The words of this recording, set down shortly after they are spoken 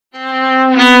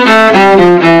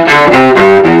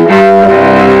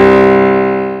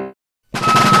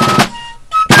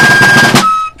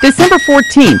December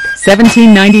 14th,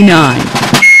 1799.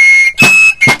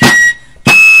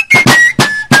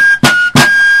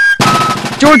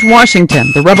 George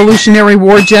Washington, the Revolutionary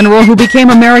War general who became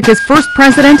America's first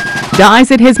president,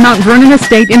 dies at his Mount Vernon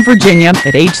estate in Virginia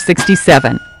at age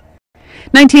 67.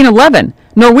 1911,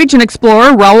 Norwegian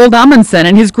explorer Roald Amundsen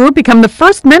and his group become the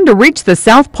first men to reach the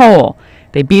South Pole.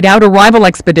 They beat out a rival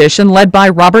expedition led by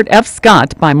Robert F.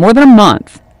 Scott by more than a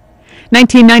month.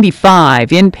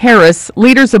 1995, in Paris,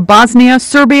 leaders of Bosnia,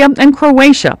 Serbia, and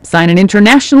Croatia sign an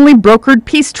internationally brokered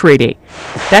peace treaty.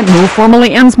 That move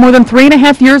formally ends more than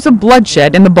 3.5 years of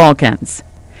bloodshed in the Balkans.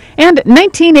 And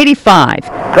 1985.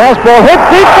 Fastball hit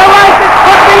deep to right.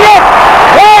 This could be it.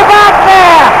 Way back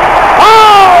there.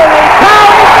 Holy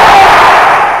cow!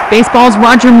 Baseball's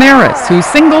Roger Maris, whose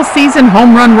single-season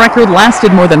home run record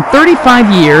lasted more than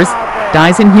 35 years,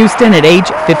 dies in Houston at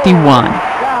age 51.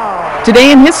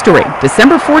 Today in history,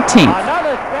 December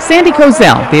 14th. Sandy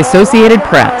Kozel, The Associated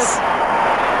Press.